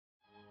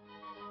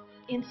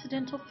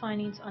Incidental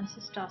Findings on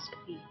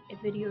Cystoscopy,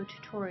 a video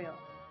tutorial.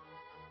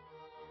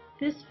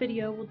 This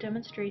video will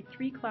demonstrate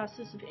 3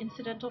 classes of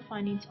incidental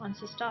findings on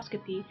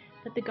cystoscopy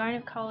that the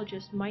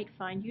gynecologist might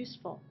find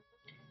useful.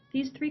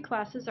 These 3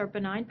 classes are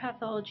benign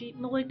pathology,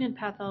 malignant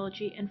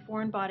pathology, and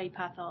foreign body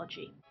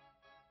pathology.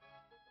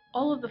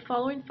 All of the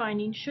following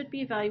findings should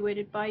be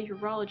evaluated by a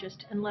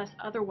urologist unless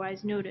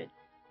otherwise noted.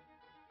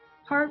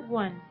 Part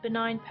 1.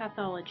 Benign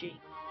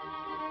pathology.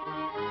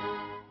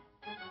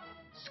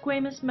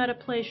 Squamous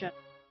metaplasia.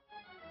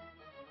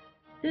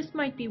 This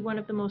might be one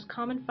of the most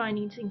common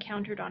findings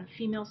encountered on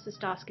female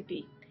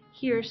cystoscopy,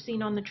 here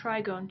seen on the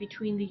trigone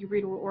between the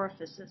ureteral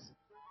orifices.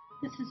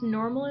 This is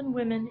normal in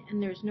women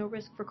and there is no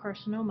risk for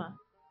carcinoma.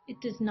 It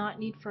does not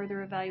need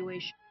further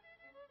evaluation.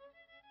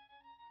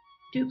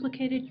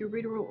 Duplicated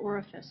ureteral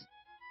orifice.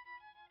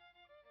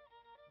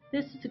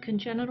 This is a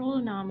congenital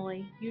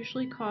anomaly,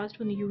 usually caused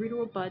when the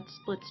ureteral bud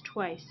splits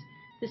twice.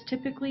 This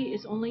typically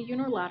is only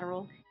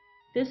unilateral.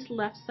 This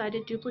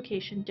left-sided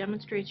duplication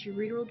demonstrates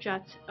ureteral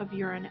jets of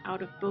urine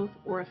out of both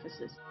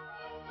orifices.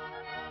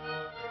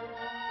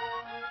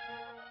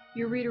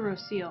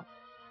 Ureterocele.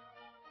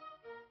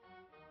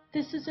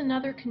 This is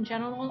another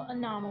congenital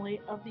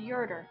anomaly of the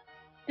ureter.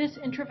 This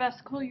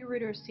intravesical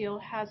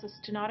ureterocele has a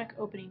stenotic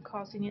opening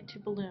causing it to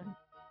balloon.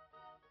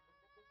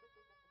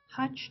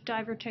 Hutch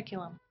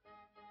diverticulum.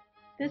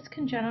 This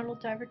congenital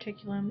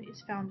diverticulum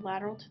is found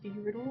lateral to the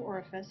ureteral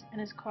orifice and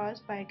is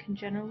caused by a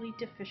congenitally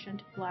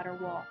deficient bladder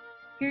wall.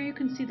 Here you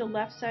can see the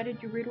left-sided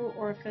ureteral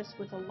orifice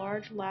with a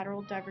large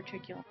lateral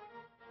diverticulum.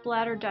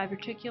 Bladder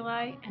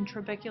diverticuli and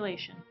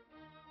trabeculation.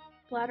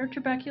 Bladder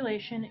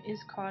trabeculation is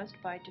caused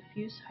by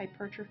diffuse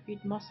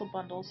hypertrophied muscle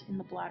bundles in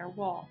the bladder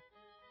wall.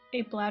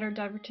 A bladder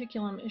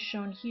diverticulum is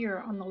shown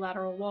here on the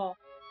lateral wall.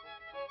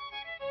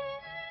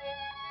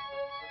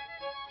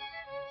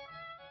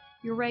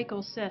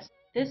 Urachal cyst.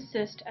 This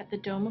cyst at the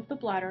dome of the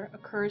bladder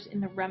occurs in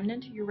the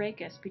remnant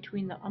urachus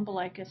between the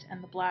umbilicus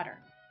and the bladder.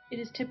 It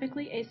is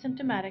typically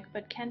asymptomatic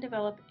but can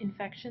develop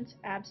infections,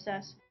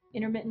 abscess,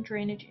 intermittent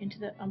drainage into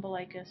the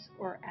umbilicus,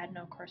 or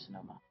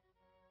adenocarcinoma.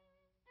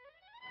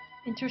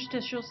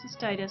 Interstitial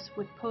cystitis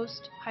with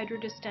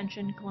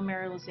post-hydrodistension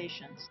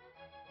glomeruluzations.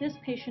 This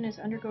patient is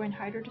undergoing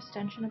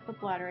hydrodistension of the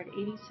bladder at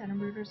 80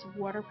 centimeters of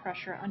water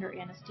pressure under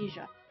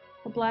anesthesia.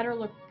 The bladder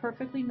looked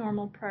perfectly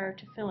normal prior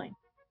to filling.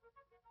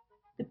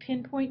 The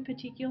pinpoint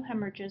petechial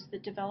hemorrhages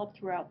that develop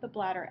throughout the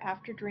bladder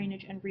after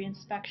drainage and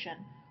reinspection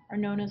are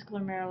known as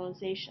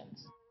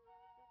glomeruluzations.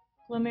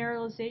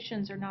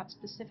 Glomeruluzations are not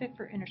specific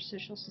for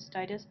interstitial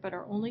cystitis but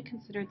are only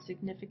considered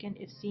significant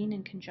if seen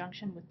in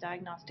conjunction with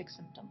diagnostic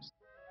symptoms.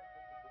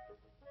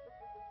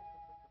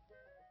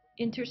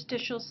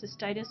 Interstitial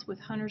cystitis with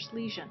Hunner's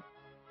lesion.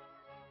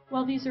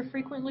 While these are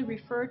frequently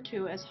referred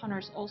to as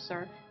Hunner's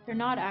ulcer, they're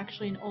not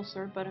actually an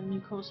ulcer but a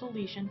mucosal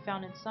lesion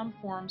found in some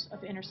forms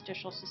of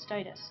interstitial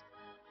cystitis.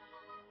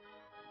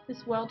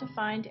 This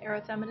well-defined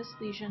erythematous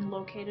lesion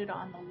located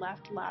on the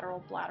left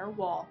lateral bladder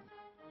wall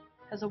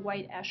has a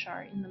white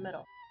eschar in the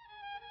middle.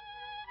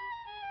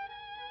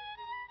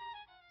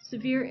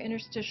 Severe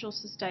interstitial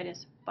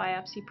cystitis,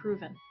 biopsy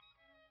proven.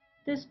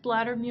 This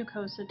bladder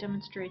mucosa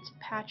demonstrates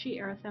patchy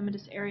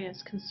erythematous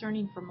areas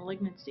concerning for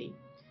malignancy.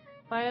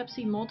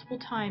 Biopsy multiple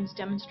times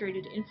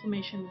demonstrated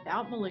inflammation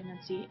without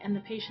malignancy, and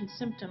the patient's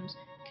symptoms,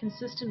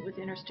 consistent with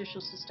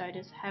interstitial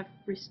cystitis, have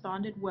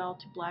responded well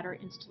to bladder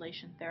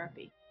instillation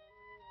therapy.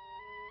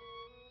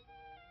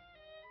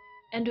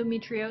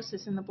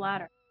 Endometriosis in the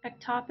bladder.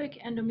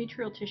 Ectopic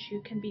endometrial tissue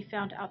can be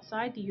found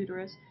outside the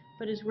uterus,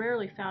 but is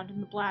rarely found in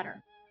the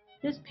bladder.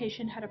 This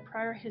patient had a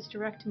prior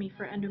hysterectomy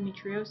for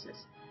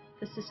endometriosis.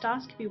 The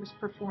cystoscopy was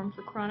performed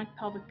for chronic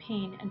pelvic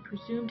pain and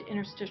presumed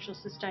interstitial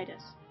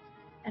cystitis.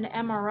 An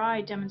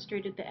MRI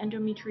demonstrated the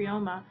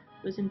endometrioma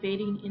was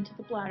invading into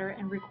the bladder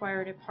and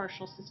required a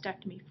partial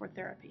cystectomy for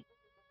therapy.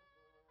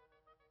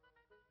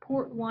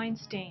 Port wine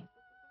stain.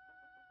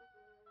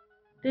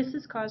 This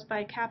is caused by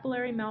a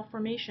capillary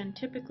malformation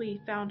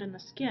typically found in the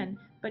skin,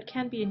 but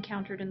can be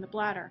encountered in the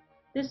bladder.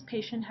 This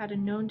patient had a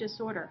known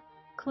disorder,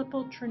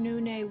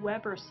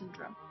 Klippel-Trenaunay-Weber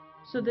syndrome,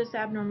 so this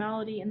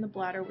abnormality in the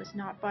bladder was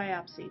not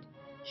biopsied.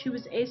 She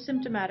was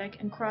asymptomatic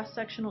and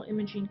cross-sectional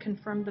imaging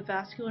confirmed the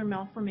vascular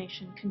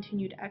malformation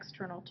continued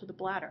external to the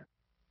bladder.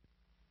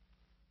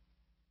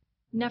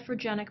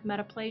 Nephrogenic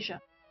metaplasia.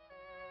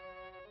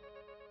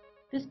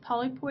 This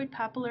polypoid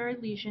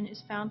papillary lesion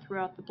is found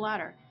throughout the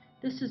bladder.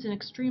 This is an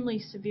extremely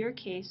severe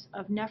case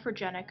of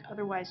nephrogenic,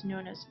 otherwise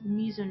known as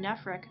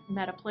mesonephric,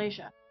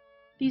 metaplasia.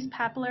 These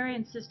papillary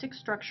and cystic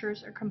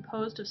structures are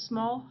composed of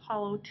small,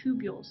 hollow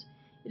tubules.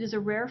 It is a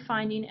rare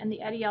finding and the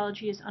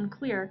etiology is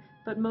unclear,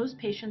 but most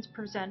patients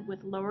present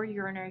with lower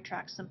urinary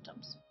tract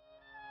symptoms.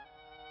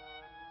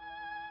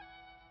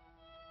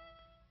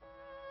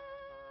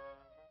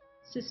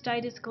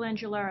 Cystitis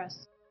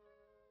glandularis.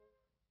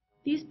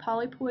 These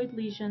polypoid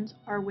lesions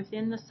are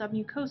within the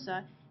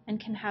submucosa and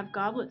can have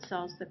goblet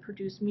cells that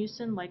produce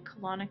mucin like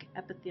colonic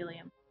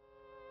epithelium.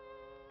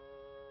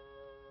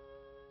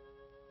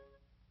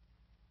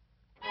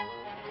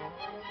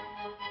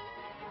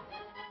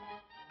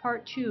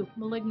 Part 2.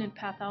 Malignant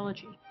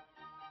pathology.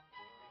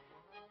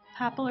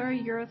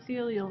 Papillary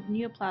urothelial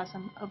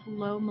neoplasm of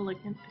low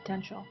malignant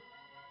potential.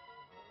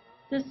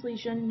 This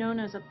lesion, known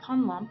as a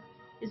pun lump,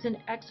 is an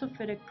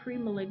exophytic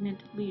premalignant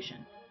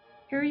lesion.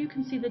 Here you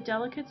can see the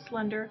delicate,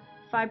 slender,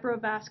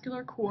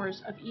 fibrovascular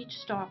cores of each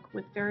stalk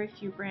with very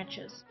few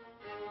branches.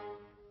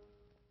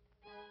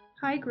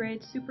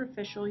 High-grade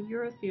superficial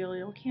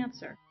urothelial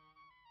cancer.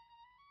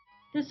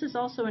 This is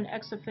also an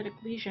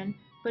exophytic lesion,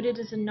 but it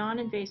is a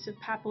non-invasive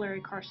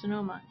papillary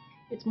carcinoma.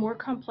 It's more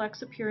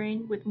complex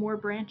appearing with more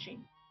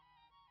branching.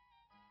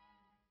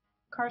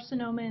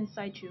 Carcinoma in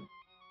situ.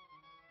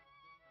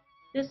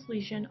 This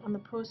lesion on the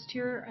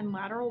posterior and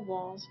lateral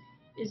walls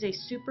is a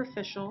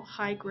superficial,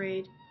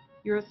 high-grade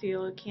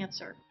urothelial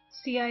cancer.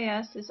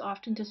 CIS is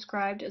often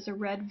described as a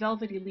red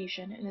velvety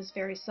lesion and is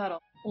very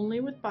subtle. Only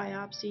with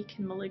biopsy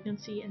can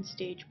malignancy and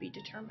stage be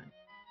determined.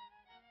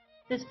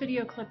 This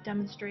video clip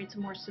demonstrates a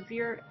more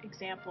severe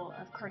example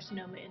of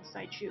carcinoma in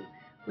situ,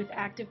 with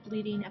active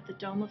bleeding at the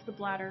dome of the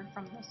bladder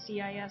from the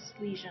CIS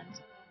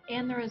lesions,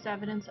 and there is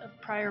evidence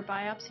of prior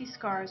biopsy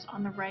scars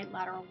on the right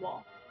lateral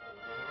wall.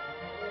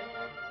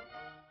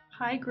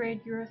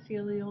 High-grade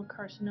urothelial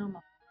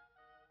carcinoma.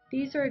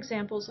 These are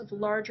examples of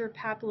larger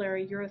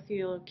papillary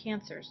urothelial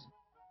cancers.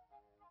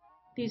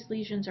 These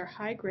lesions are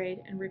high-grade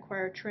and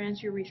require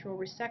transurethral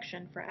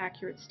resection for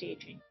accurate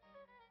staging.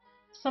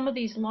 Some of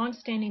these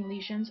long-standing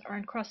lesions are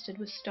encrusted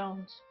with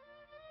stones.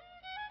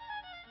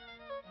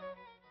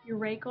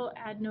 Urachal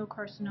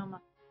adenocarcinoma.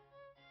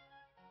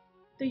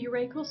 The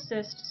urachal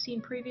cyst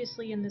seen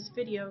previously in this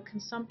video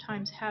can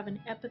sometimes have an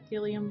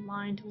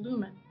epithelium-lined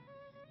lumen.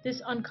 This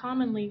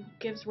uncommonly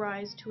gives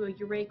rise to a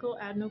urachal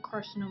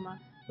adenocarcinoma,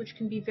 which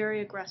can be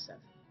very aggressive.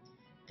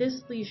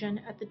 This lesion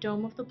at the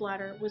dome of the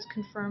bladder was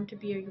confirmed to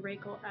be a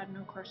urachal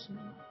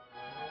adenocarcinoma.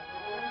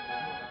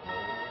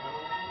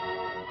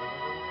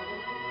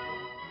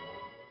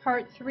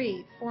 Part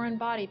 3. Foreign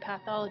body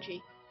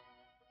pathology.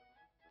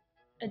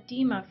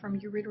 Edema from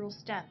ureteral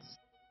stents.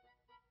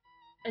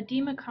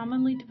 Edema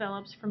commonly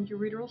develops from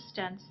ureteral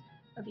stents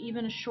of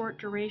even a short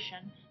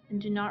duration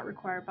and do not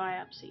require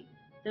biopsy.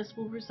 This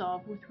will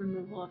resolve with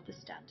removal of the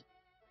stent.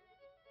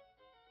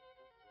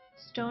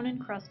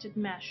 Stone-encrusted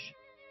mesh.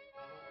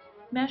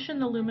 Mesh in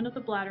the lumen of the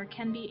bladder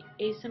can be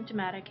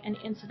asymptomatic and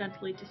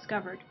incidentally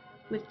discovered.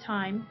 With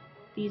time,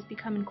 these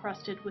become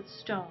encrusted with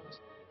stones.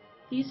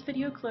 These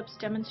video clips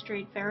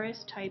demonstrate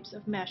various types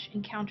of mesh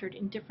encountered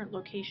in different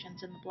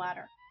locations in the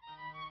bladder.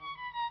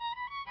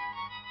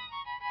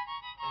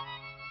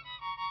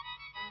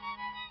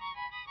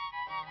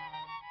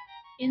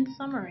 In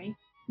summary,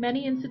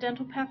 many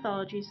incidental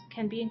pathologies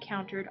can be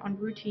encountered on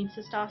routine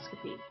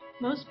cystoscopy.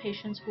 Most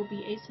patients will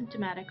be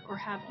asymptomatic or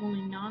have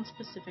only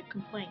nonspecific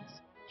complaints.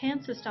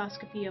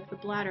 Pan-cystoscopy of the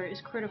bladder is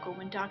critical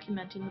when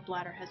documenting the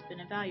bladder has been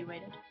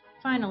evaluated.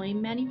 Finally,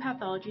 many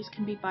pathologies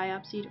can be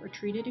biopsied or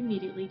treated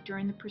immediately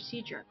during the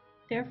procedure.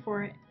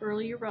 Therefore,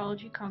 early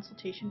urology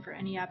consultation for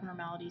any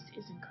abnormalities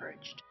is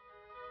encouraged.